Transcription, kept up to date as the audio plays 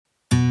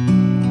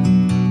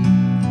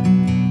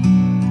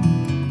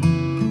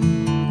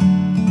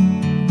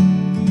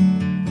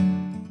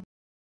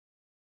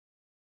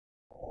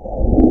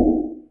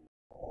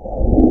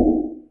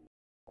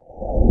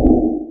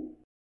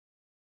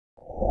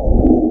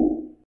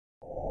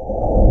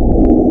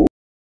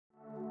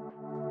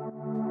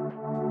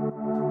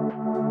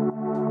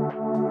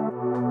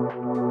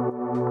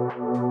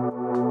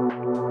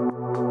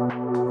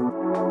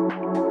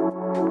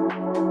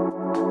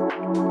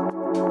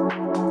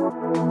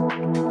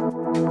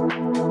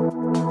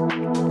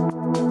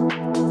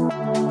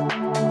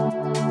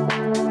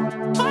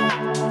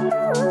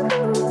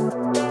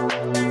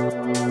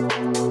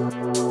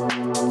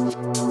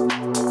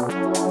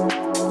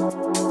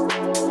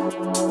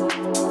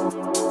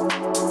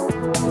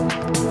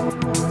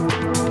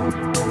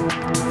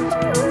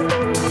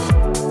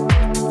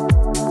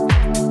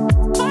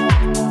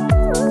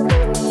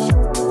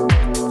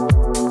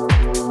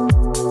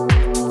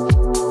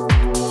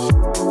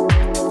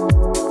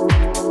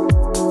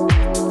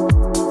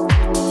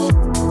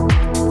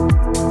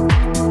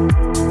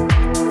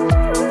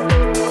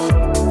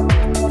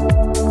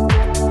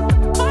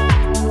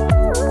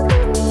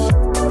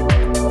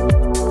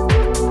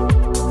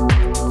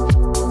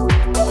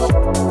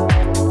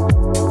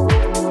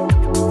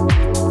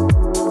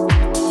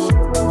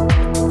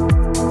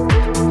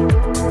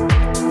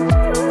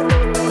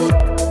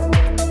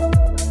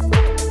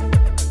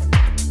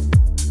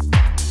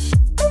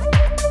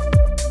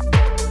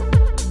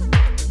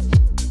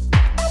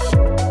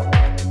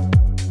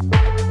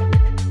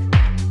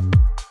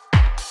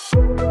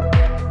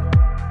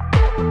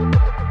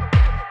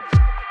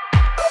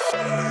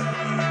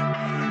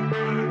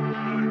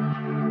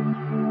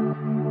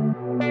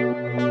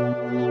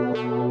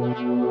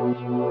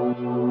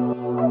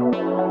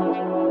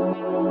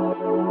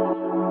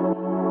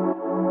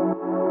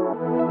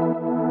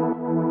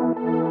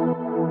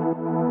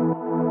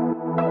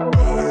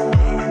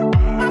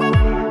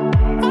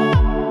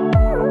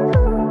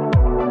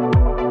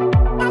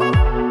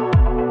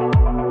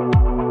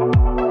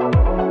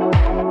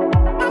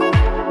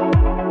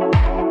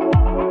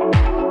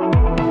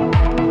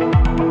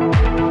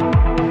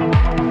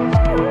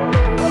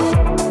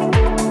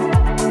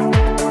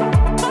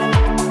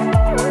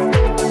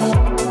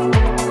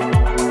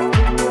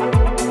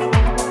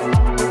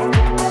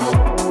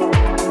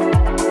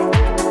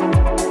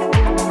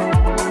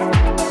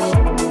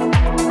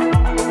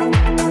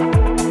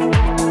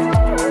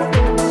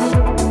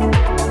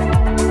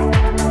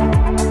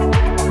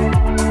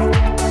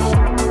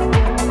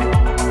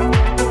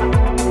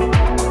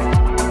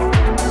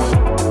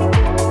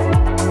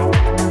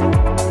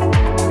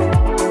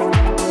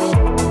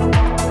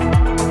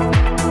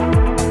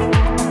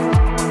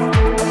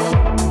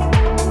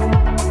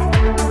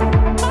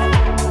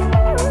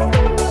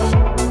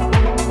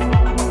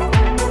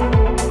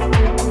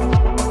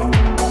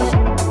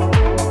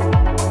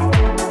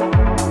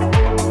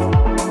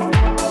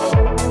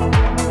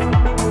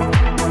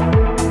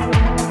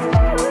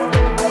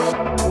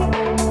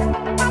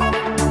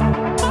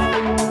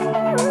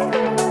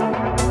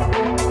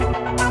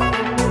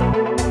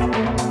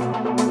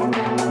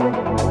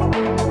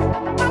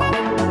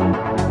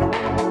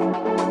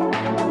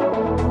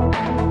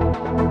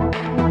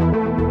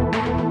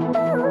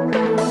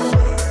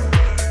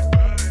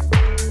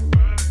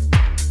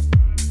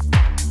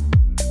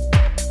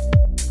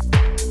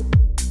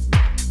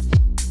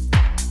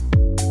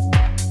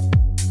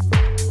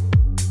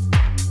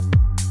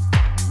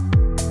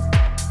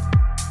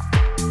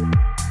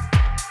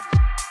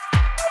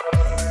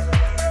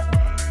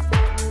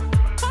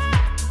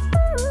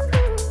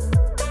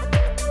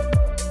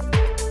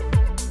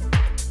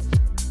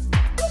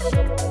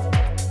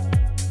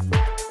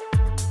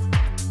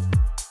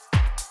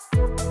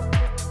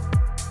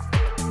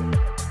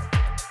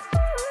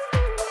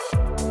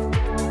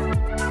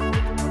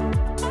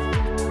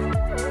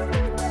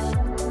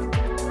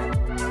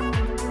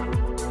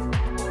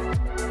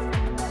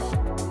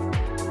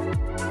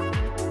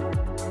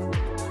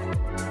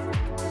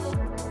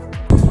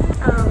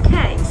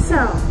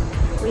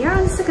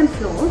second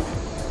floor,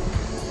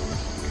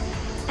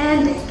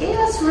 and they gave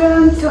us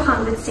room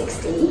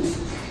 260.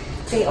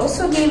 They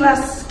also gave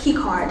us key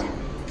card,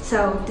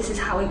 so this is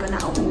how we're gonna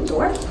open the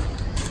door.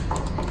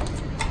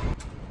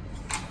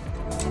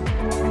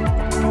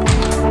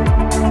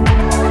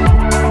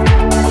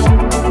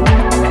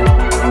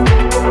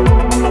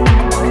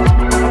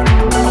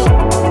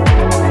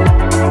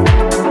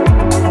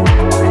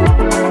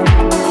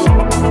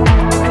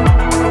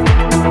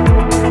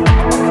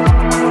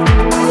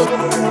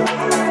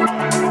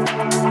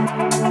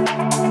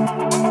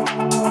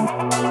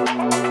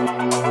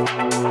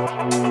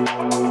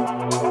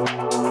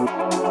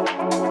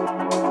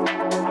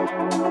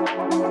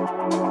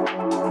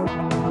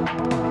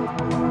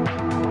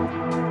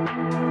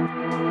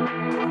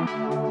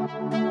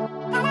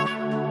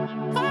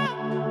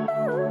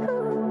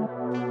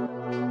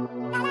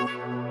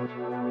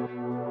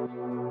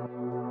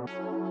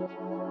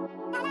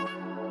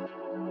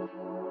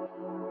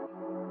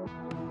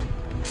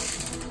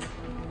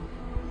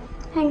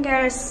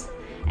 Hangers,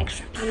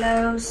 extra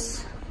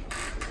pillows.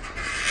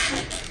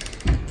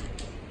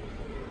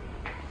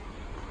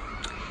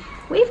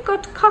 We've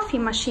got coffee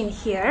machine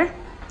here,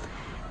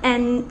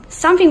 and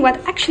something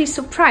what actually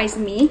surprised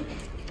me,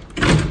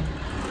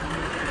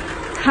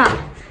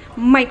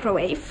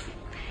 microwave,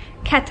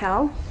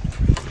 kettle,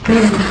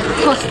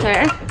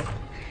 toaster,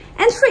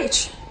 and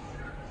fridge.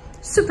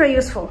 Super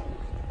useful.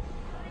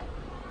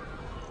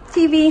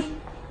 TV,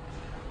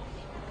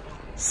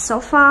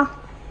 sofa,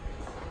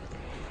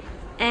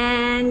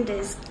 and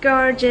this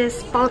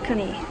gorgeous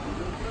balcony.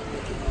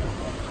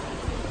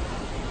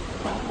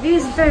 View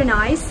is very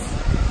nice.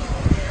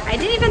 I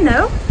didn't even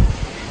know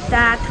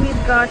that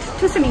we've got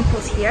 2 swimming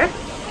pools here.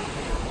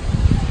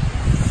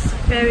 It's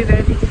very,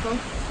 very beautiful.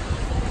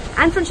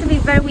 Unfortunately,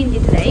 very windy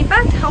today,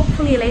 but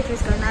hopefully later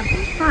it's gonna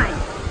be fine.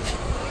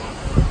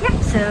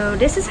 Yeah, so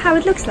this is how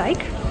it looks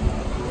like.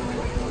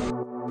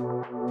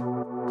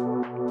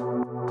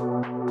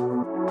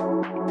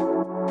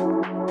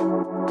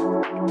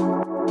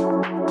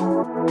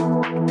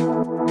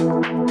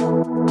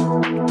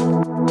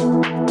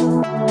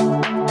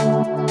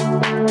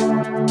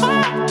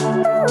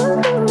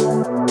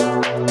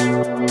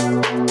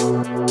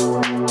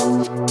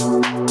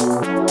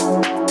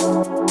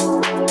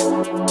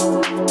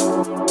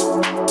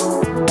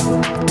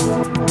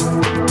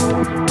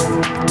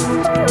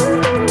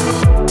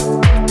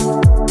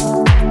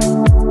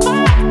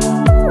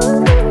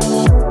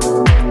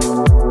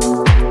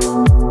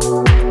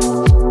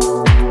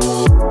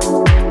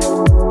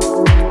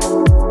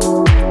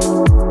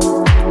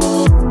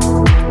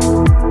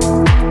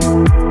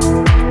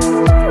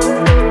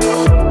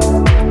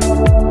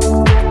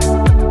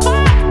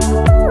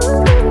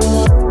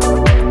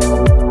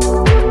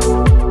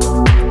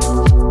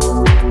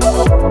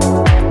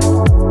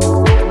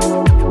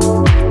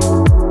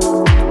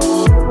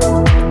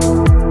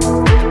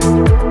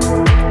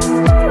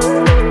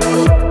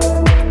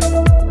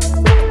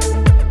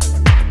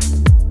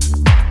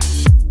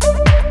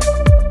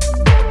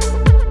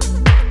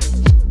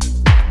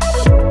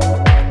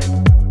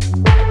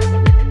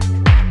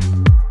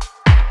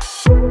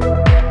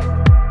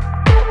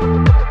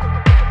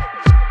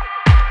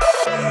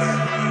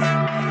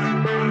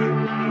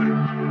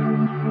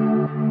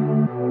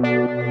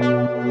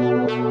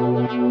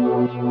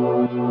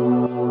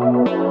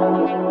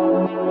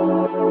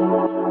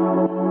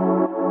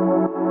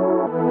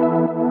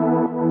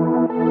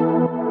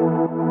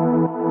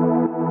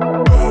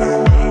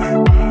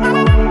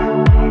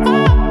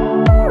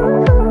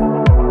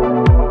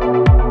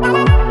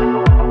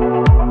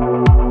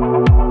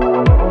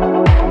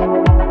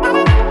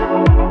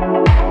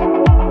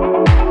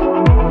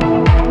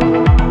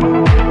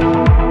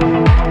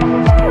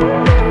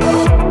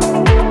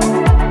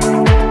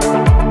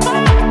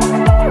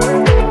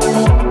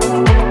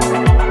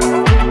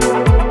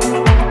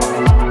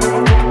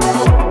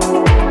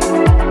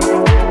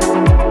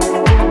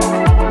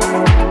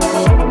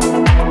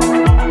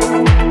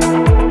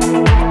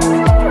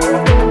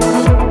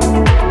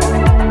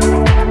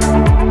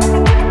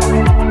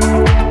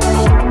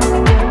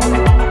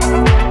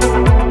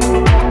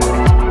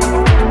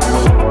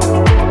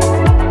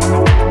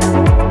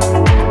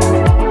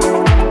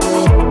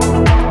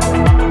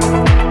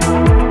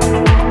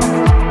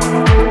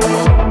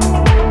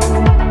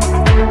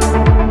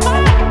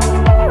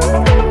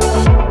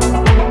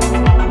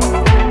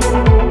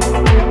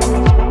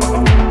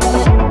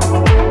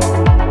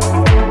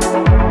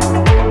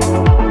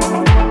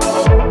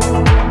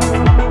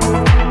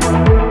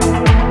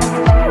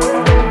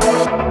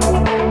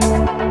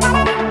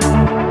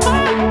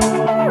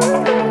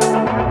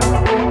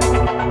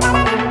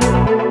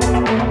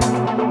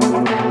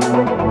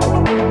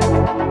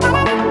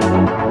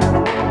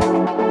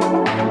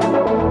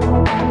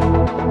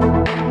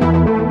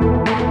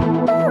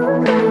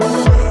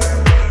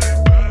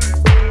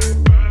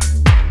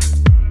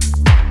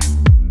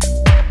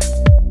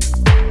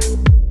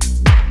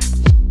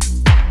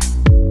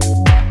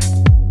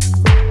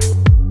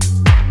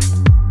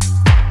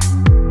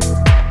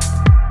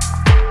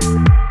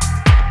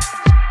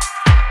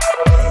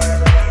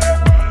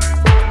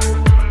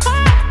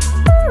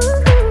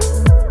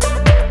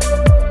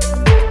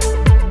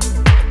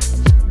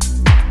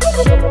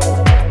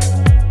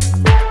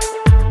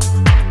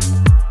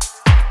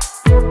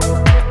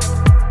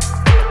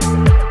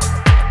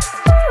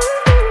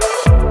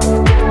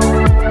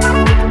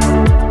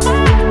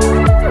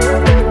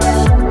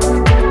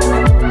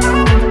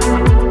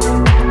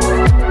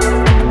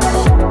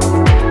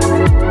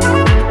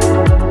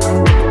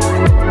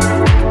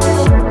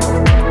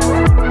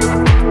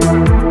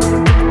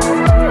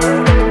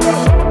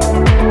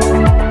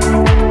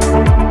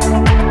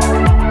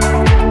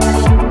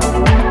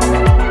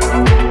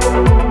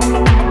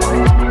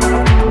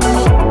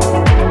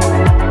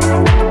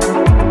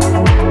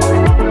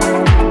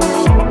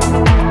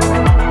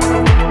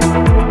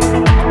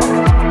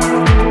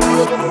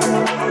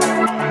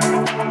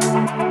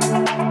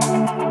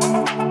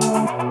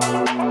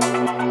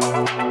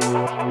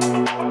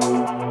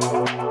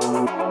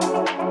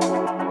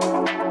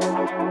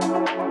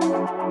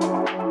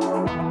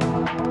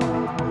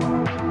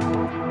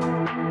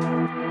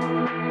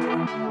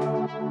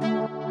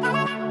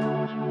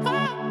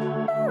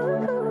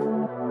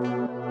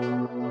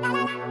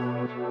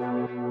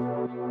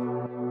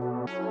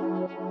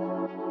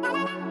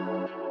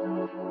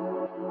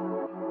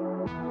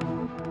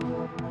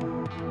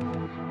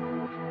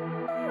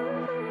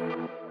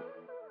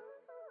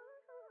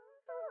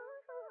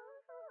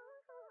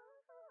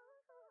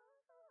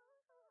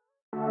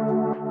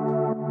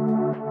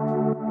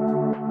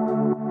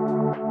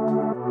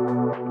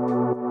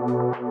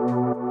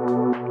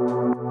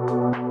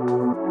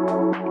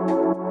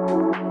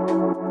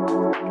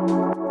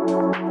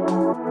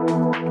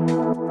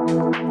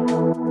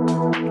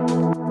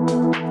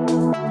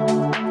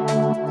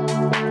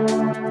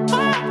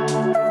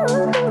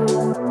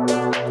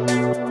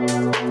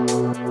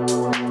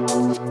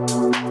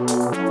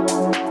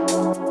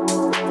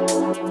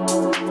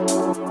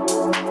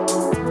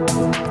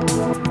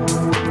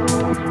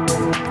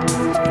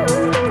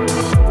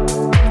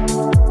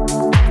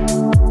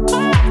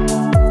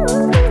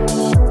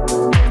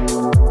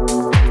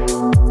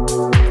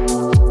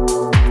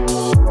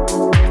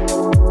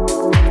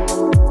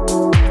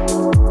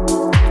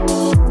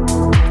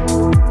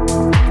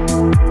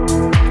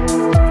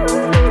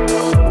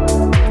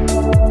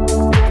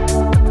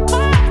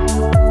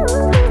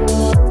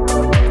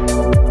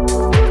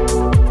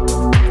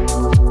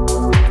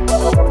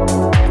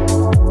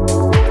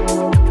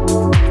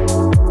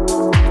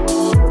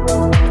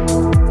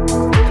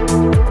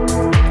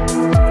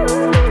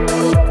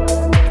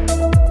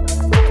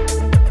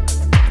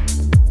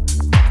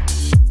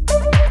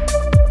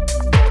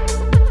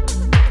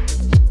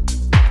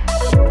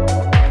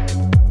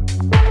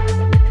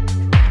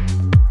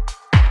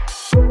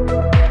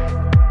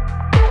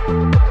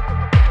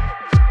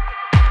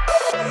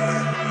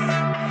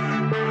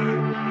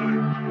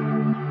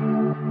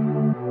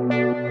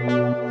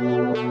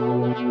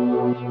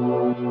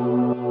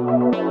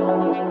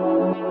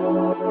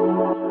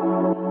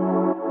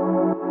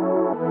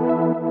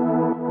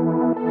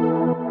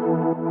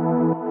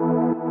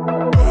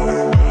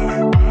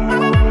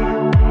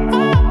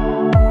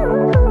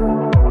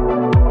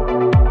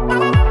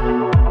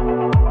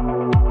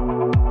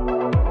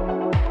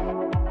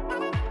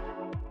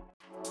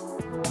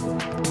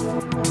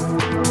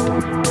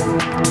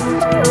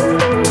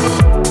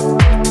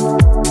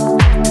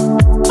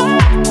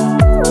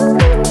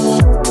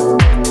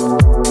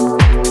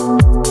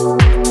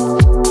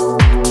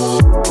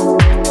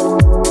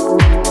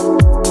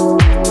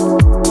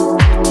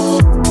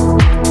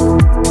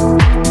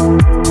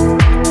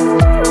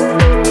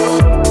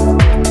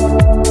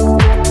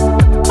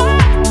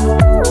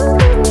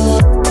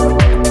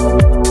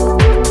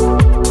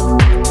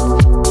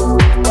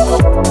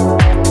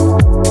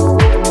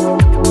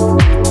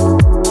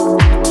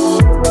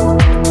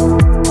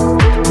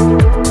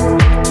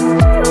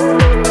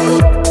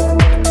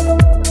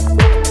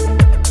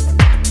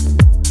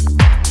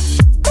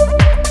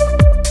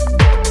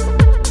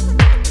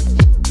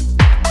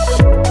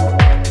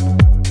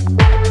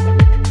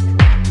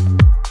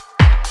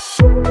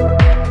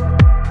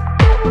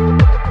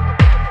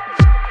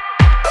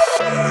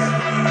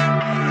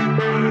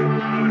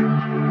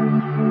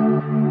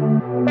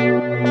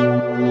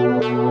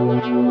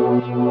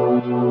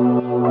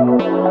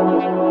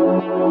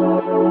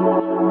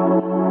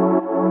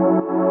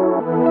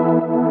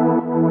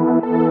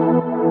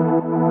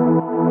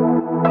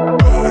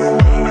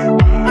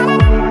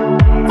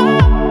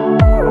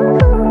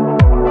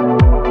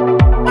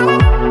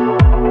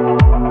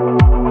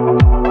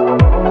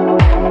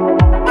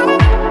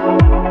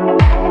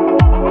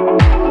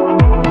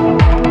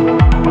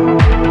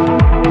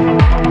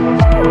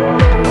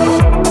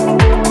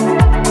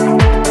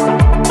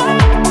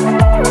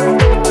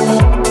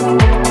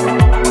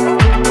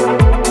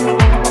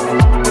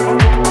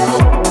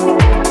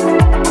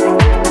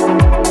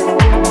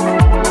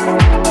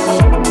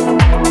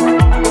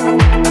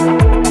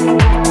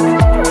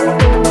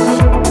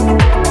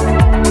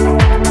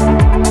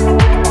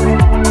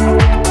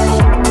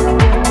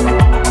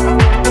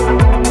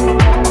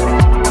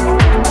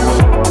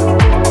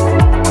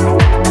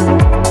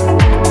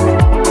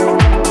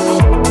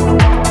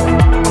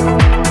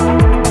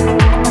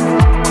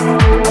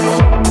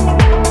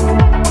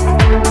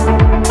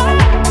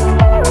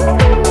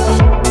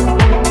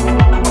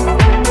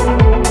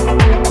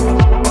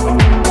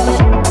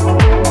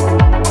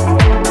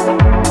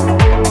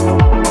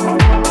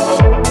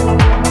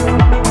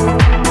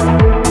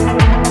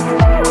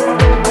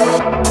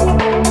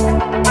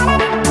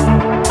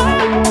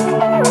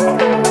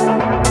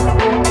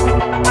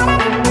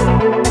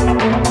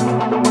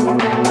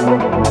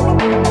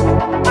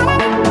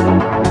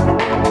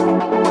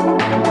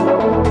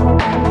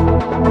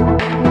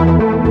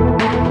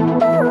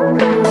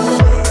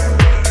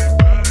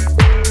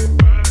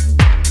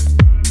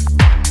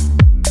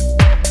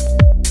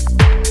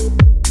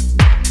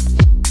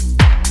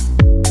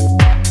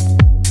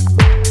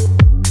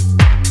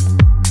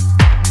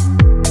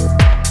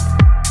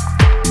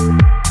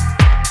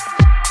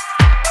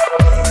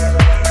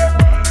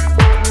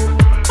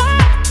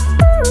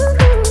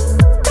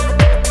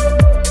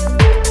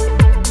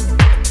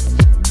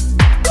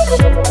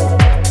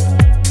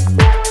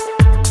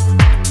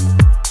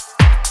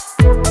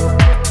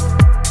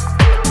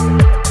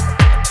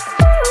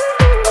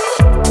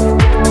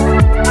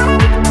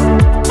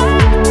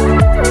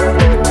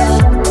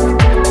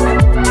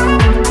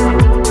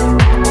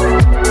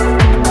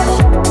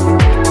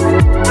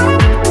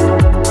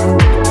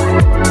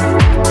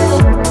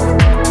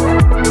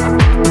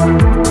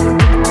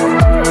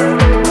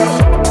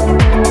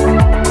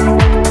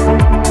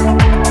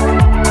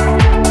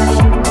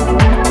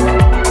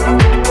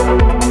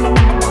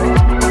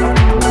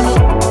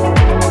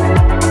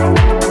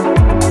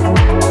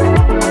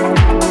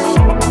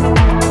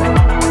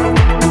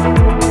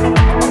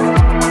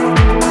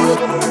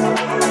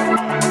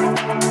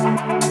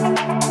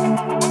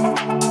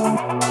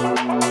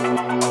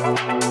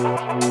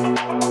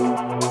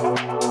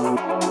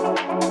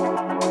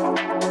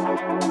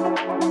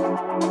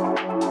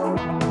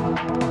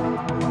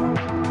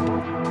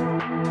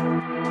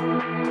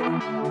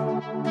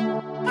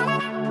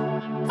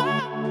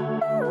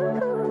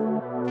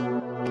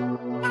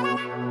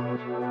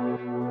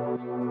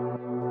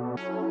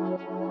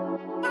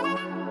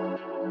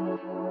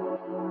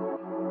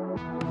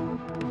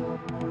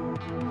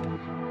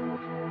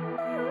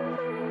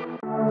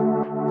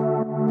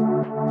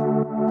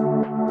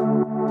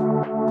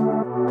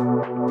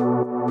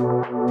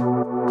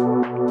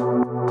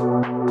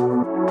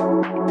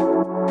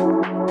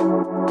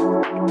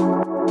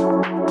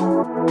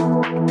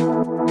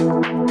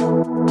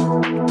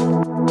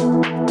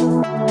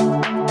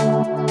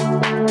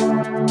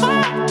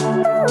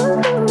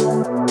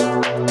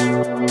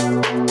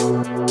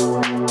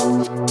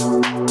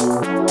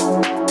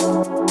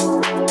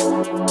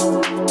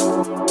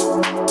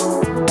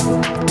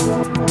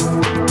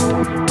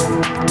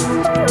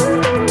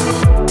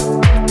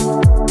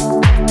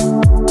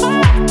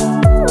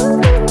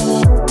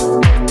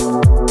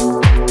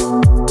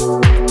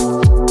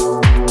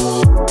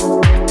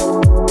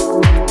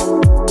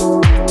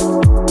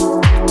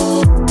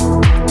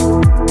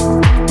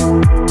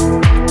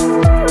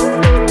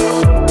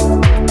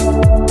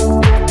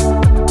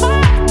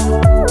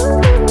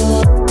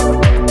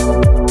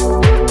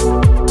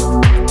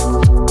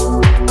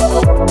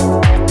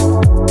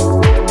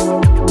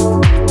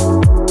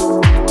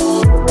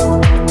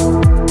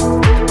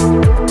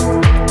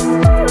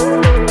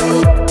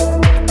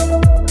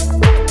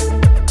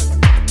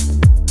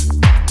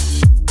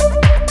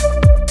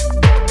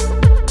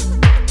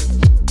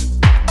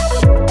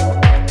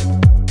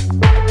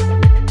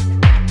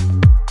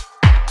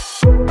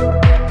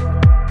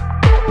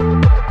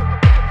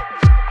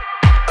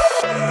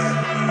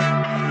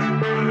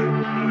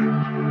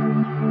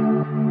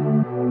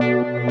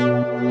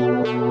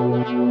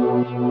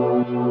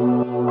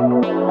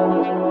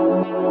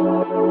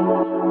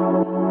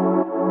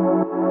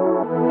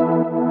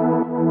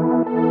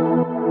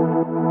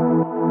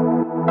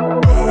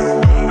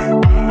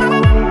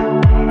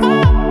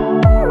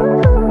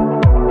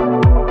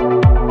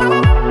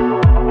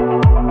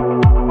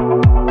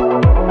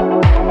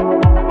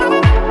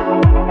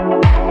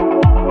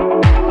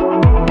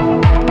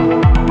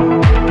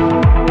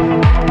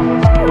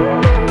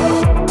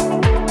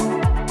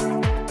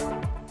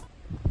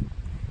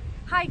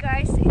 Hi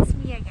guys, it's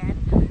me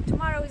again.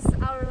 Tomorrow is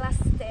our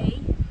last day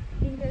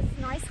in this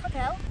nice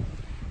hotel,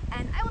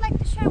 and I would like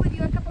to share with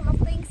you a couple of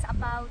things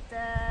about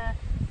the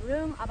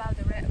room, about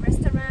the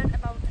restaurant,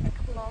 about a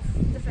couple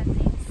of different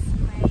things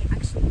you may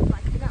actually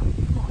like to know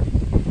more.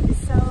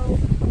 So,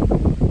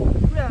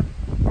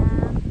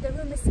 the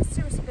room is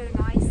seriously very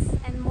nice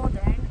and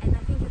modern, and I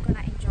think you're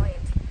gonna enjoy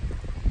it.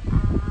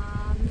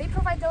 They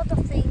provide a lot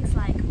of things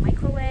like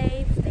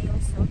microwave. They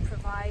also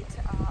provide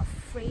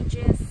fridge,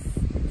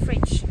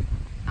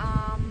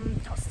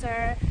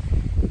 toaster.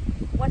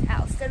 What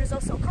else? There is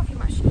also a coffee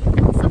machine,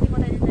 something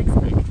what I didn't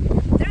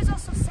expect. There is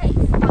also safe,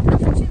 but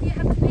unfortunately you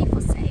have to pay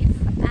for safe,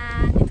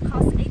 and it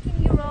costs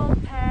 €18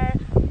 per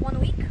 1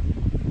 week.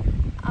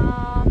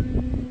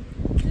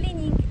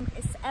 Cleaning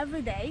is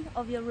every day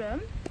of your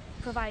room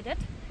provided,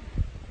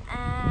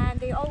 and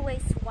they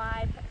always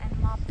wipe and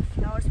mop the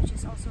floors, which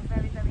is also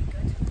very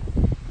good.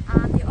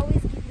 They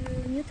always give you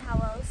new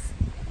towels,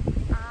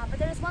 but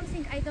there is one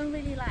thing I don't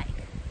really like: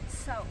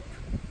 soap.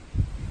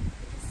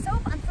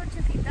 Soap,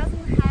 unfortunately,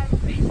 doesn't have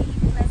really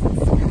pleasant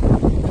smell.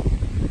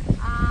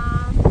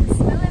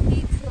 Smell a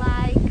bit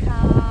like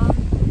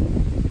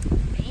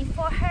paint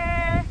for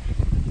hair,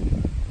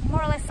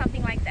 more or less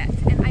something like that,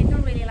 and I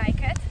don't really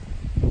like it.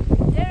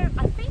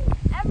 I think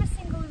every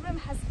single room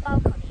has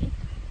balcony.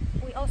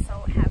 We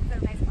also have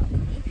very nice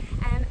balcony,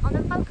 and on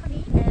the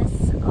balcony is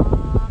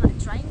a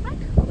drying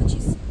rack, which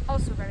is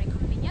also very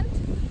convenient.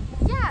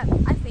 Yeah,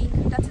 I think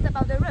that's it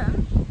about the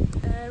room.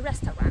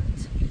 Restaurant.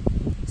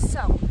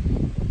 So,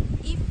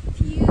 if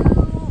you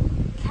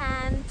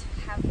can't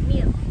have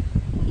meal,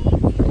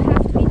 if you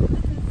have to eat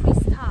gluten-free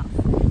stuff,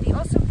 they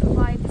also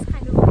provide this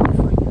kind of menu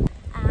for you.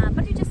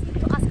 But you just need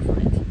to ask for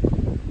it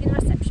in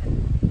reception.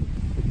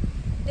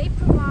 They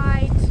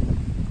provide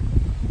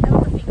a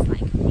lot of things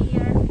like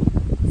beer,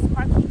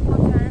 sparkling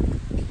water,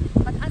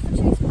 but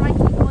unfortunately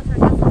sparkling water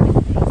doesn't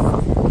really taste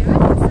good.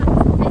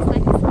 It tastes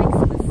like it's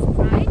mixed with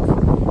Sprite,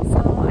 so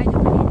I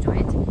don't really enjoy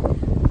it.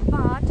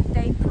 But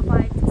they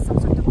provide some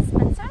sort of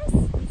dispensers,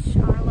 which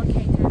are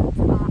located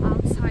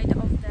outside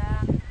of the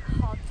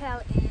hotel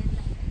in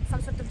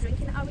some sort of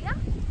drinking area,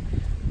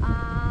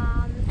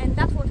 and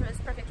that water is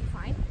perfectly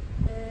fine.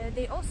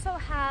 They also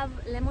have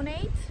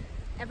lemonade.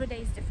 Every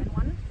day is different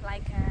one,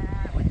 like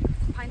with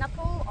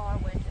pineapple or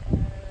with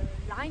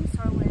limes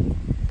or with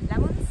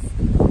lemons.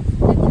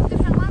 They do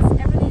different ones,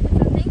 every day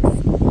different things.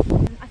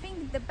 I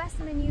think the best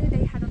menu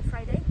they had on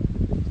Friday,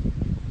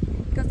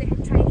 because they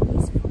had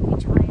Chinese food,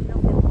 which I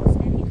love the most,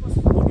 and it was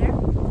fully there.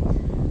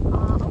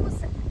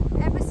 Almost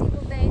every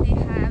single day they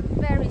have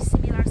very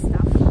similar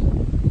stuff,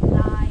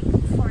 like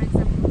for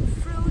example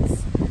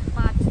fruits,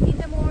 but in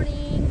the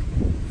morning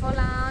for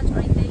lunch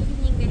or in the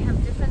evening they have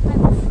different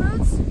type of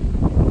fruits.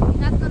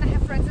 You're not gonna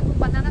have, for example,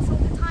 bananas all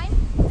the time.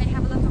 They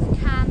have a lot of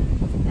canned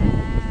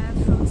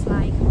fruits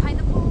like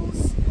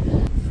pineapples,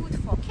 food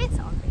for kids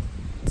only.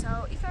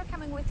 So if you're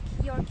coming with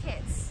your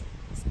kids,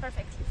 it's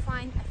perfectly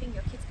fine. I think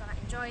your kids gonna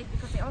enjoy it,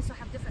 because they also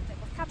have different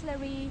type of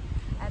cutlery,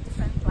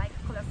 different like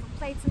colorful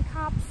plates and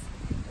cups.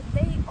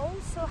 They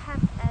also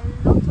have a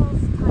lot of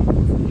type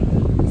of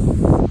cakes.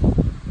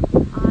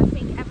 I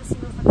think every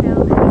single hotel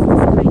has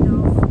this kind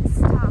of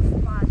stuff,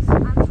 but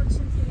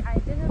unfortunately I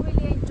didn't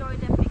really enjoy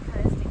them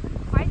because they were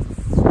quite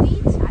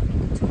sweet. I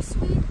think too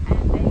sweet,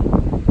 and they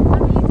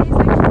don't really taste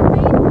like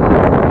champagne,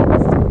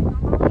 but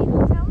normally in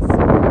hotels.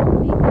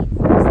 Maybe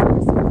for stars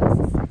this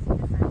is slightly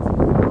different.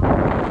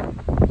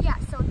 Yeah,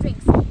 so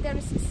drinks. There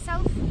is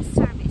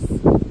self-service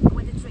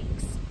with the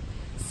drinks.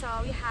 So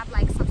you have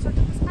like some sort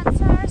of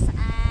dispensers,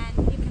 and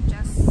you can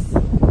just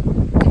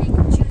take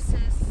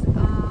juices,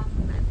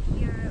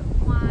 beer,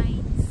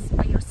 wines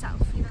by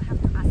yourself. You don't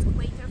have to ask a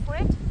waiter for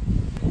it.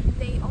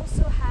 They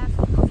also have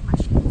coffee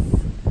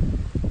machines.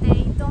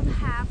 They don't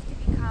have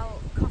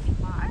typical coffee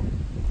bar,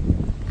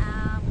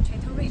 which I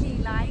don't really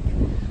like,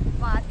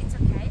 but it's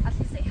okay. At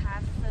least they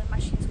have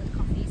machines with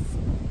coffees,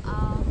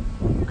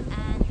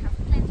 and you have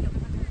plenty of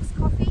different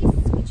coffees,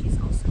 which is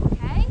also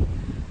okay.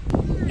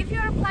 If you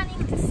are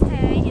planning to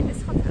stay in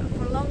this hotel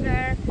for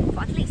longer,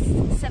 for at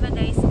least 7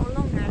 days or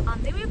longer,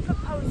 they will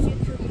propose you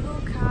to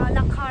book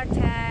La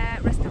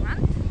Carte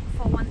restaurant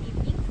for 1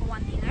 evening, for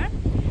 1 dinner,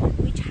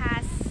 which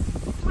has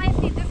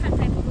slightly different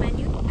type of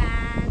menu,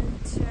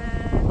 and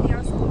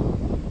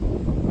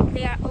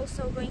they are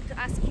also going to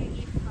ask you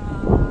if you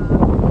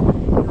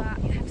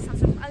have some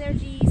sort of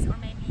allergies, or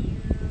maybe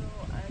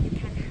you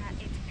can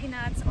eat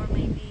peanuts, or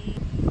maybe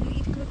you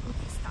eat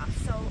gluten-free stuff.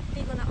 So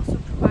they're gonna also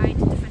provide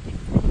different type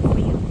of menu for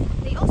you.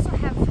 They also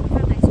have a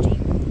very nice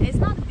gym. It's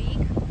not big,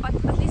 but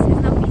at least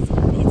it's not busy.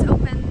 It's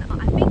open,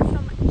 I think,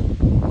 from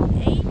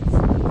 8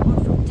 or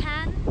from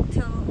 10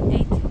 till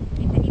 8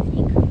 in the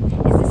evening.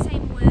 It's the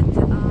same with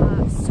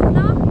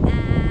sauna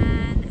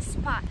and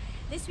spa.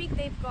 This week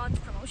they've got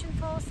promotion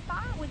for spa,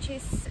 which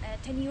is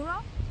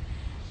 €10.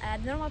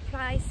 The normal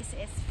price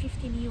is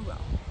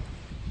 €15,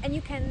 and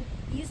you can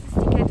use this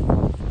ticket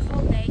for the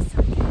whole day,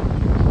 so you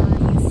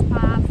can use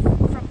spa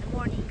from the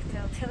morning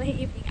till the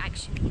evening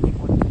actually if you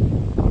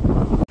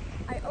want.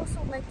 I also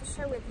would like to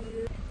share with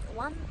you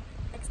one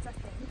extra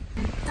thing.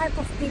 type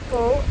of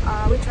people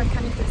which are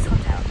coming to this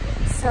hotel.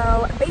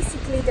 So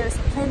basically there's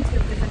plenty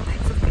of different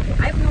types of people.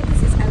 I've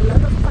noticed a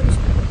lot of Polish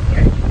people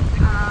here.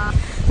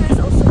 There's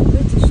also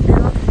British, a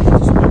lot of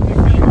British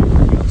people,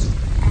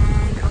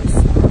 and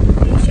also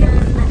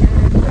Asian,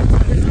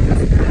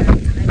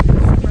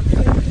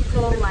 European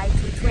people like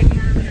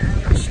Lithuanian,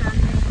 Russian.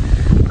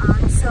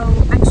 So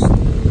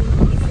actually,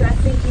 if you are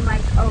thinking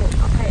like, oh,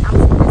 okay, I'm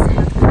from this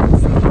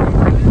country,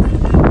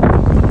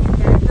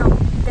 no,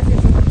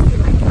 definitely not feel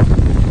like it.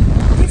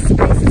 This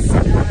place is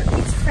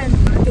it's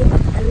friendly. They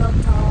have a lot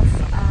of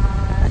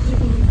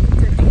evening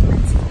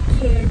entertainment for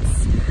kids,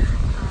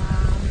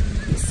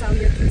 so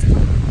your kids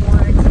won't be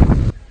bored.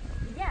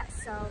 Yeah,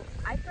 so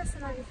I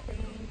personally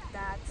think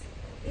that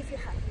if you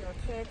have your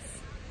kids,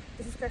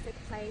 this is a perfect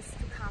place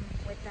to come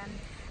with them.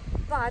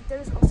 But there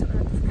is also a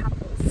lot of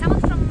couples.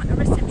 Someone from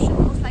reception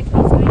most likely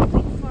is going to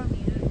inform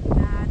you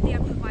that they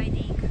are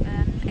providing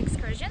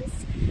excursions,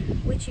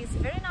 which is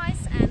very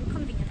nice and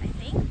convenient, I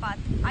think. But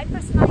I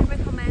personally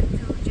recommend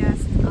to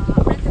just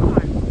rent a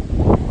car.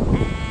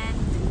 And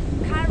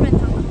car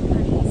rental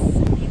companies,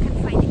 you can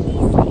find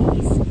easily,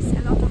 is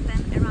a lot of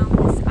them around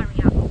this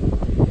area.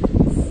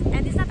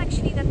 And it's not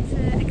actually that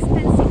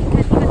expensive. You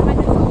can even rent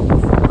it for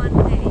one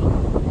day.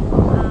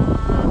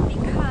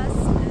 Because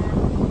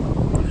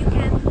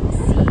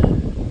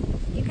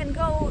you can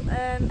go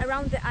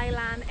around the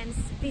island and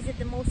visit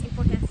the most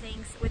important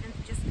things within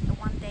just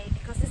one day,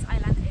 because this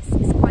island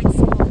is quite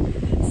small.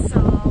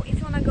 So if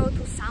you want to go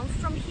to south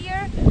from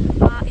here,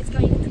 it's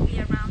going to be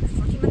around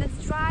 40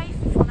 minutes drive.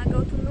 If you want to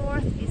go to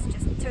north, it's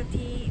just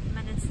 30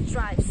 minutes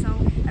drive. So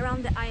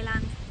around the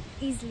island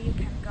easily you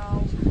can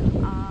go,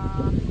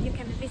 you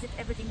can visit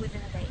everything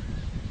within a day.